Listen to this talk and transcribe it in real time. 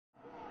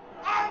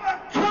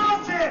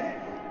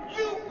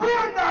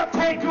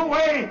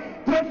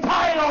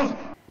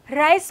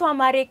Rais wa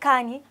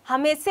Marekani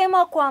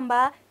amesema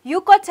kwamba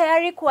yuko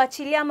tayari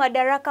kuachilia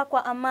madaraka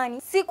kwa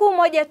amani siku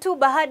moja tu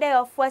baada ya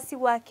wafuasi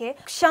wake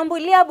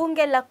kushambulia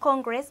bunge la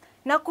Congress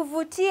na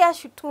kuvutia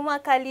shutuma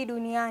kali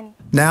duniani.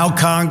 Now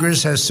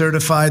Congress has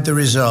certified the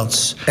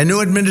results. A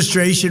new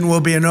administration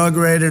will be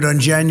inaugurated on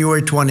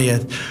January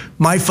 20th.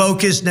 My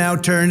focus now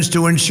turns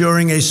to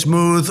ensuring a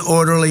smooth,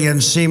 orderly,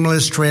 and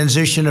seamless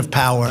transition of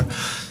power.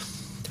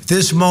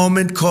 This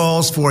moment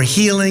calls for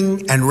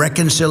healing and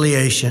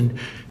reconciliation.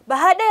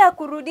 Baada ya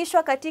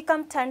kurudishwa katika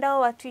mtandao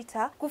wa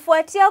Twitter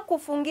kufuatia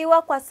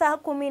kufungiwa kwa saa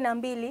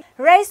 12,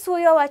 rais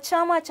huyo wa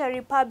chama cha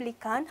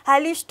Republican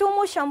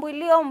alishtumu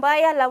shambulio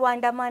mbaya la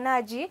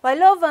waandamanaji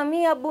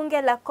waliovamia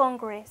bunge la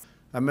Congress.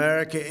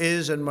 America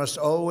is and must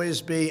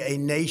always be a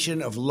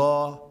nation of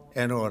law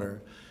and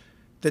order.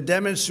 The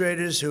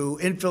demonstrators who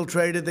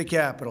infiltrated the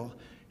Capitol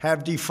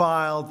have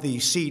defiled the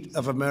seat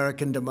of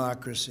American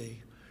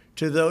democracy.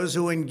 To those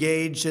who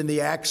engaged in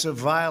the acts of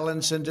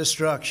violence and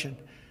destruction,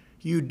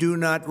 you do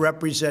not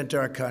represent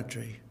our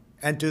country.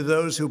 And to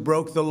those who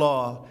broke the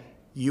law,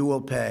 you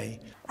will pay.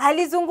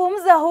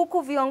 Alizungumza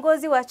huku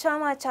viongozi wa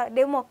chama cha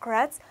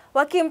Democrats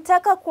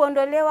wakimtaka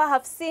kuondolewa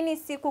hafsini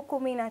siku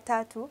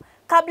 13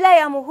 kabla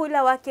ya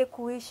muhula wake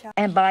kuisha.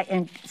 And by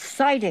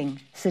inciting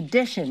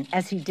sedition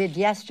as he did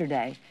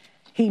yesterday,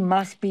 he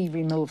must be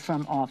removed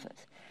from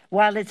office.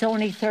 While it's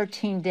only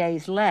 13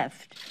 days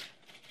left,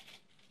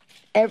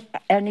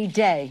 any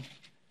day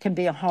can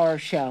be a horror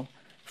show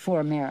for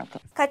America.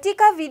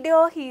 Katika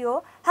video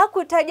hiyo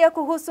hakutaja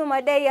kuhusu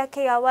madai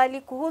yake ya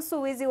awali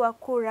kuhusu wizi wa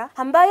kura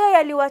ambayo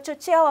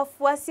yaliwachochea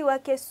wafuasi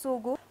wake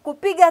sugu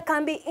kupiga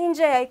kambi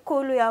nje ya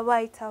ikulu ya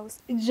White House.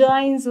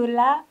 Join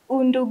Zula,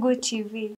 Undugu TV.